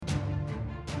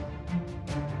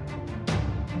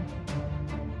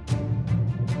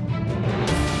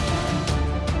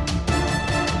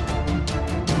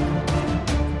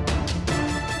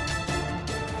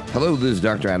Hello, this is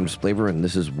Dr. Adam Splaver, and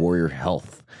this is Warrior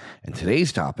Health. And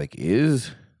today's topic is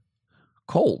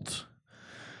colds.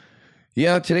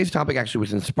 Yeah, today's topic actually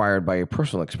was inspired by a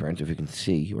personal experience. If you can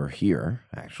see or hear,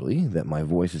 actually, that my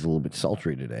voice is a little bit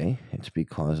sultry today, it's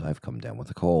because I've come down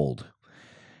with a cold.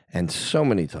 And so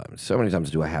many times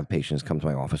do I have patients come to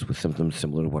my office with symptoms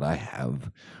similar to what I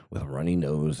have, with a runny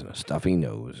nose and a stuffy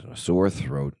nose and a sore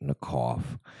throat and a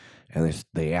cough. And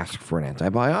they ask for an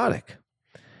antibiotic.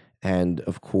 And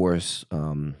of course,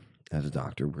 as a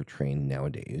doctor, we're trained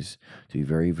nowadays to be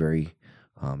very, very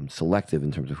selective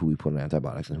in terms of who we put on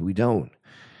antibiotics and who we don't.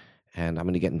 And I'm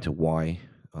going to get into why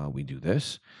we do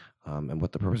this and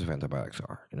what the purpose of antibiotics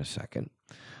are in a second.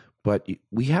 But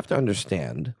we have to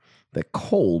understand that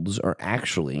colds are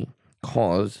actually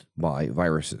caused by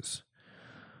viruses.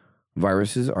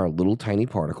 Viruses are little tiny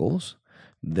particles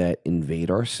that invade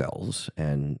our cells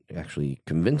and actually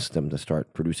convince them to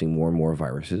start producing more and more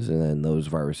viruses. And then those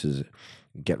viruses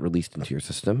get released into your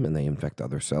system and they infect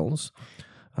other cells.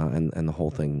 And the whole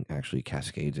thing actually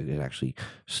cascades. It actually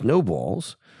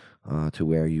snowballs to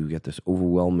where you get this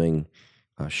overwhelming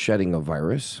shedding of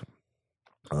virus.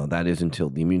 That is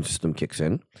until the immune system kicks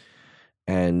in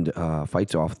and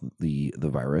fights off the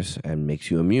virus and makes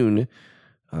you immune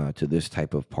to this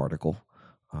type of particle.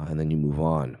 And then you move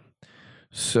on.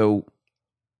 So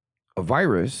a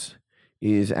virus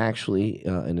is actually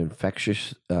an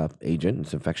infectious agent.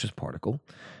 It's an infectious particle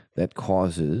that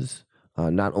causes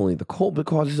not only the cold, but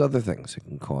causes other things. It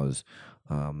can cause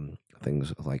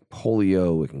things like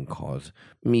polio. It can cause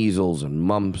measles and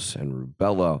mumps and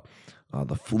rubella.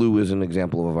 The flu is an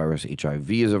example of a virus.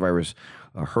 HIV is a virus.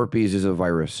 Herpes is a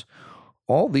virus.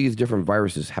 All these different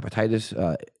viruses, hepatitis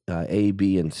A,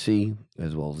 B, and C,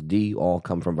 as well as D, all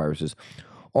come from viruses.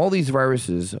 All these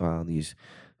viruses, these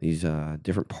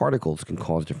different particles can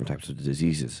cause different types of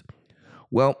diseases.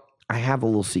 Well, I have a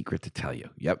little secret to tell you.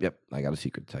 Yep, I got a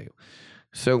secret to tell you.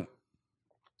 So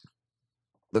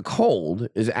the cold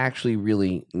is actually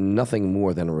really nothing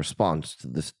more than a response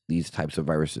to these types of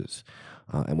viruses.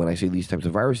 And when I say these types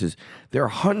of viruses, there are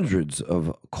hundreds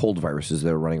of cold viruses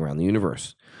that are running around the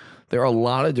universe. There are a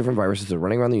lot of different viruses that are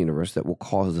running around the universe that will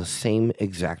cause the same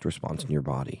exact response in your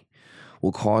body.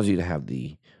 Will cause you to have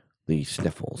the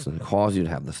sniffles and cause you to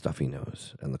have the stuffy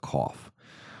nose and the cough.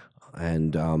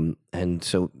 And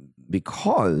so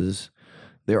because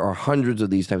there are hundreds of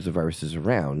these types of viruses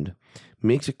around,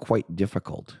 makes it quite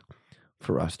difficult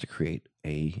for us to create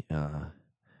a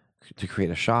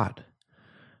shot,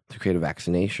 to create a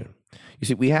vaccination. You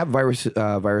see, we have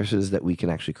viruses that we can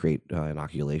actually create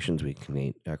inoculations. We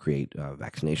can create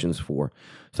vaccinations for,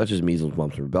 such as measles,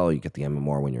 mumps, and rubella. You get the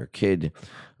MMR when you're a kid.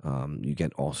 You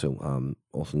get also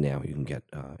now you can get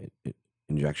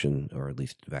injection or at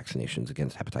least vaccinations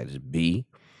against hepatitis B.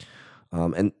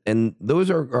 And those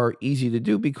are easy to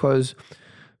do because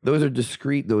those are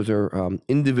discrete. Those are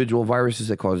individual viruses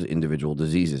that cause individual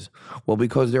diseases. Well,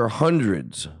 because there are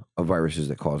hundreds of viruses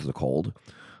that cause the cold,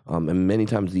 and many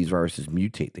times these viruses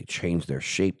mutate. They change their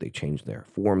shape, they change their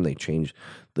form, they change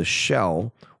the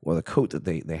shell or the coat that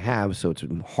they have, so it's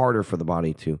harder for the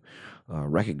body to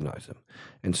recognize them.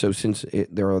 And so since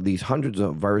there are these hundreds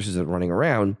of viruses that are running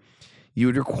around, you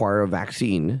would require a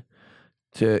vaccine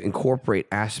to incorporate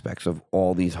aspects of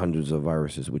all these hundreds of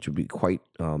viruses, which would be quite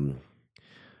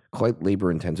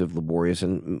labor-intensive, laborious,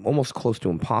 and almost close to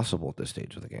impossible at this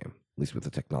stage of the game, at least with the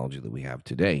technology that we have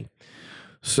today.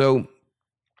 So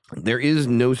there is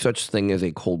no such thing as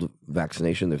a cold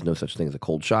vaccination. There's no such thing as a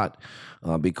cold shot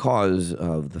because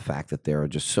of the fact that there are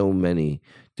just so many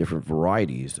different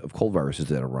varieties of cold viruses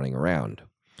that are running around.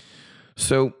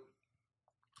 So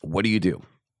what do you do?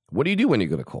 What do you do when you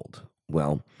get a cold?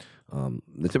 Well,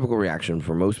 the typical reaction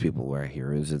for most people where I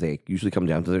hear is that they usually come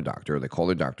down to their doctor or they call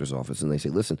their doctor's office and they say,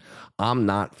 listen, I'm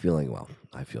not feeling well.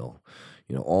 I feel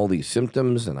all these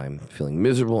symptoms and I'm feeling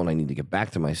miserable and I need to get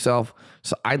back to myself.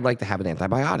 So I'd like to have an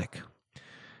antibiotic.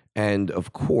 And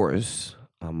of course,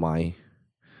 my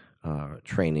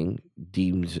training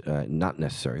deems not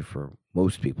necessary for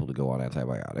most people to go on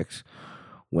antibiotics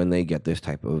when they get this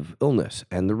type of illness.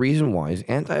 And the reason why is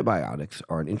antibiotics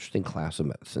are an interesting class of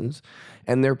medicines,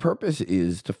 and their purpose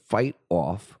is to fight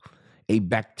off a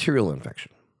bacterial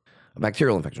infection. A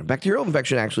bacterial infection. Bacterial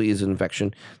infection actually is an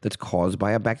infection that's caused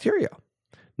by a bacteria,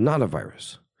 not a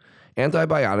virus.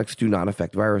 Antibiotics do not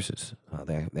affect viruses.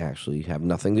 They actually have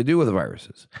nothing to do with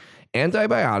viruses.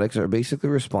 Antibiotics are basically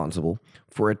responsible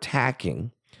for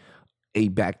attacking a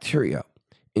bacteria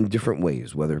in different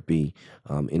ways, whether it be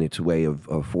in its way of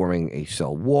forming a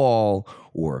cell wall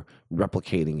or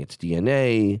replicating its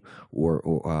DNA or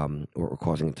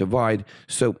causing it to divide.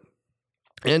 So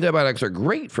Antibiotics are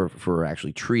great for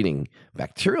actually treating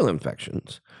bacterial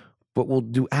infections, but will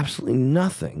do absolutely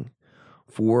nothing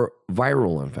for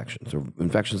viral infections or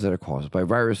infections that are caused by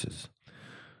viruses.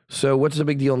 So what's the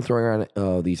big deal in throwing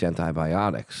around these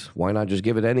antibiotics? Why not just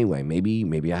give it anyway?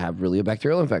 Maybe I have really a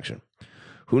bacterial infection.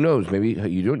 Who knows? Maybe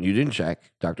you didn't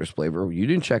check, Dr. Splaver. You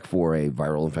didn't check for a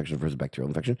viral infection versus bacterial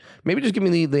infection. Maybe just give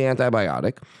me the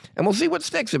antibiotic, and we'll see what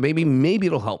sticks, and maybe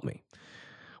it'll help me.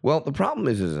 Well, the problem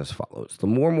is as follows. The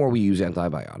more and more we use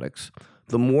antibiotics,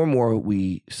 the more and more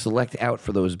we select out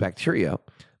for those bacteria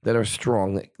that are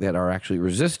strong, that are actually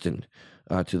resistant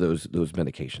to those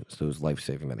medications, those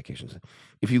life-saving medications.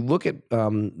 If you look at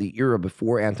the era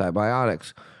before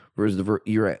antibiotics versus the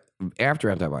era after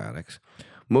antibiotics,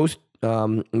 most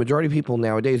majority of people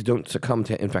nowadays don't succumb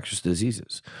to infectious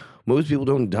diseases. Most people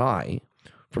don't die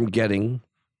from getting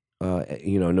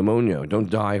pneumonia, don't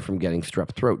die from getting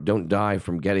strep throat, don't die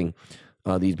from getting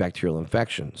these bacterial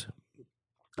infections.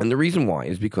 And the reason why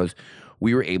is because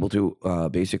we were able to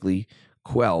basically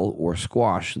quell or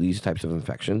squash these types of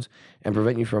infections and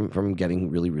prevent you from getting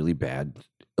really, really bad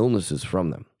illnesses from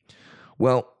them.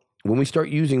 Well, when we start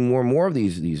using more and more of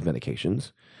these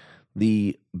medications,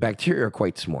 the bacteria are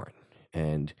quite smart.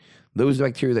 And those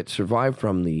bacteria that survive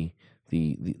from the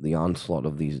onslaught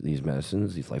of these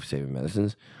medicines, these life-saving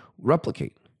medicines,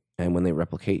 replicate. And when they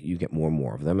replicate, you get more and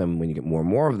more of them. And when you get more and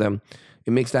more of them,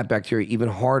 it makes that bacteria even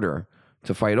harder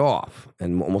to fight off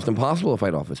and almost impossible to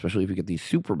fight off, especially if you get these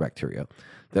super bacteria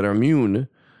that are immune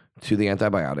to the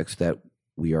antibiotics that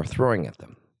we are throwing at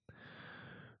them.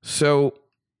 So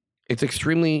it's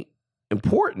extremely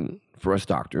important for us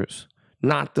doctors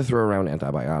not to throw around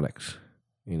antibiotics.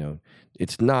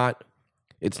 It's not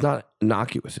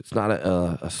innocuous. It's not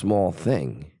a small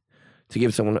thing to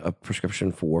give someone a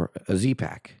prescription for a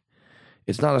Z-Pak.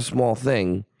 It's not a small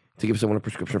thing to give someone a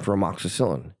prescription for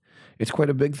amoxicillin. It's quite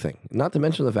a big thing. Not to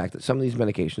mention the fact that some of these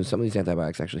medications, some of these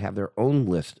antibiotics actually have their own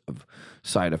list of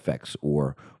side effects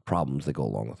or problems that go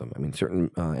along with them. I mean,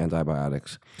 certain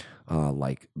antibiotics,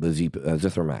 like the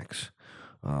Zithromax,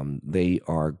 they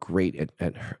are great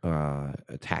at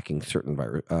attacking certain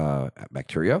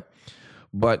bacteria,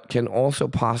 but can also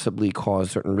possibly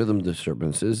cause certain rhythm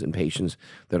disturbances in patients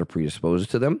that are predisposed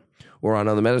to them, or on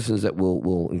other medicines that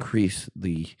will increase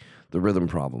the rhythm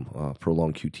problem,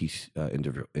 prolonged QT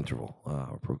interval,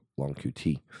 or prolonged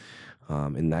QT.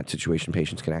 In that situation,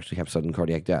 patients can actually have sudden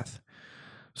cardiac death.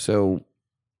 So,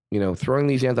 throwing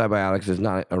these antibiotics is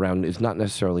not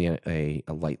necessarily a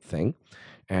light thing,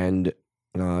 and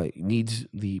needs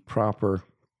the proper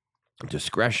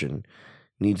discretion,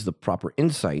 needs the proper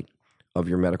insight of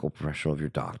your medical professional, of your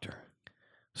doctor.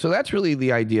 So that's really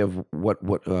the idea of what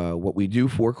we do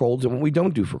for colds and what we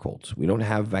don't do for colds. We don't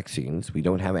have vaccines. We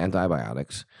don't have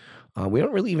antibiotics. We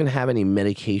don't really even have any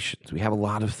medications. We have a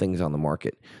lot of things on the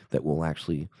market that will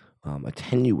actually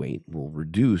attenuate, will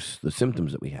reduce the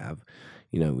symptoms that we have.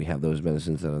 We have those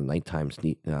medicines that are nighttime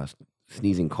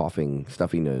sneezing, coughing,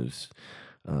 stuffy nose,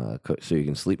 so you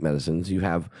can sleep medicines. You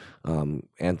have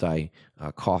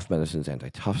anti-cough medicines,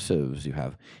 antitussives. You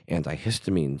have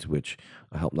antihistamines, which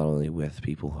help not only with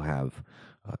people who have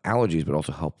allergies, but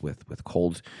also help with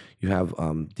colds. You have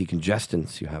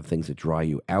decongestants. You have things that dry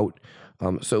you out.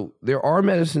 So there are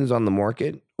medicines on the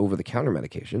market, over-the-counter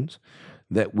medications,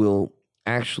 that will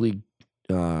actually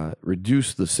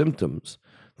reduce the symptoms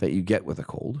that you get with a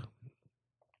cold.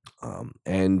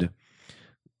 And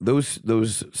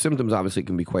those symptoms obviously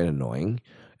can be quite annoying,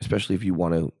 especially if you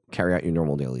want to carry out your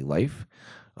normal daily life.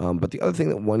 But the other thing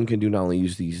that one can do, not only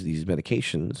use these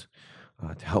medications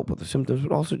to help with the symptoms,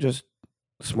 but also just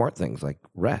smart things like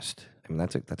rest. I mean,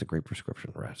 that's a great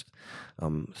prescription, rest.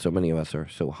 So many of us are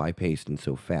so high-paced and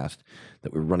so fast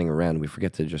that we're running around and we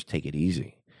forget to just take it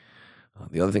easy.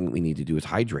 The other thing that we need to do is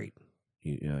hydrate.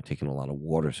 Taking a lot of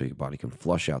water so your body can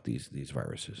flush out these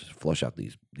viruses, flush out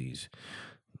these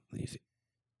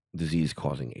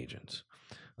disease-causing agents.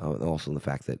 And also the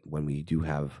fact that when we do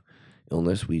have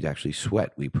illness, we actually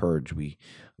sweat, we purge, we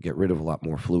get rid of a lot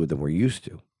more fluid than we're used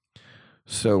to.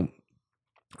 So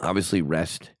obviously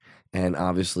rest and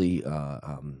obviously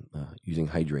using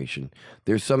hydration.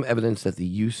 There's some evidence that the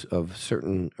use of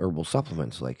certain herbal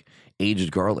supplements like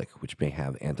aged garlic, which may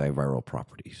have antiviral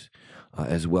properties,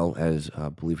 as well as,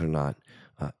 believe it or not,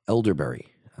 elderberry.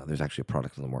 There's actually a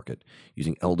product on the market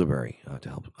using elderberry to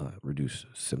help reduce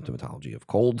symptomatology of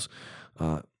colds.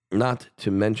 Not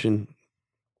to mention,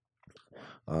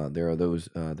 there are those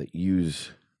that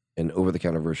use an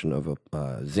over-the-counter version of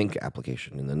a zinc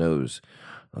application in the nose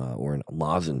or in a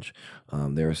lozenge.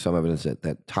 There is some evidence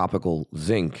that topical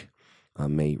zinc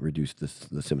may reduce the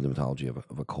symptomatology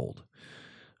of a cold.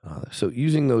 So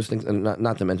using those things, and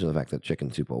not to mention the fact that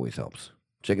chicken soup always helps.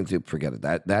 Chicken soup, forget it.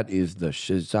 That is the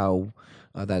shizao.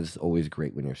 That is always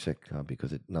great when you're sick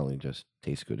because it not only just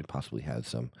tastes good, it possibly has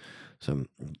some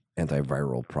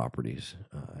antiviral properties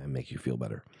and make you feel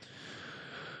better.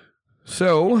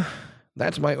 So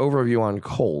that's my overview on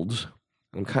colds.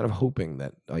 I'm kind of hoping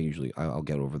that I'll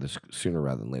get over this sooner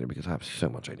rather than later because I have so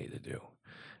much I need to do.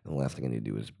 And the last thing I need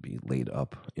to do is be laid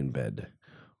up in bed,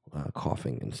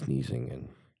 coughing and sneezing and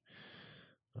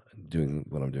doing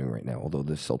what I'm doing right now. Although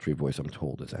this sultry voice, I'm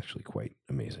told, is actually quite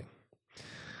amazing.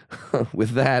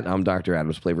 With that, I'm Dr.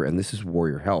 Adam Splaver, and this is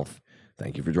Warrior Health.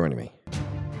 Thank you for joining me.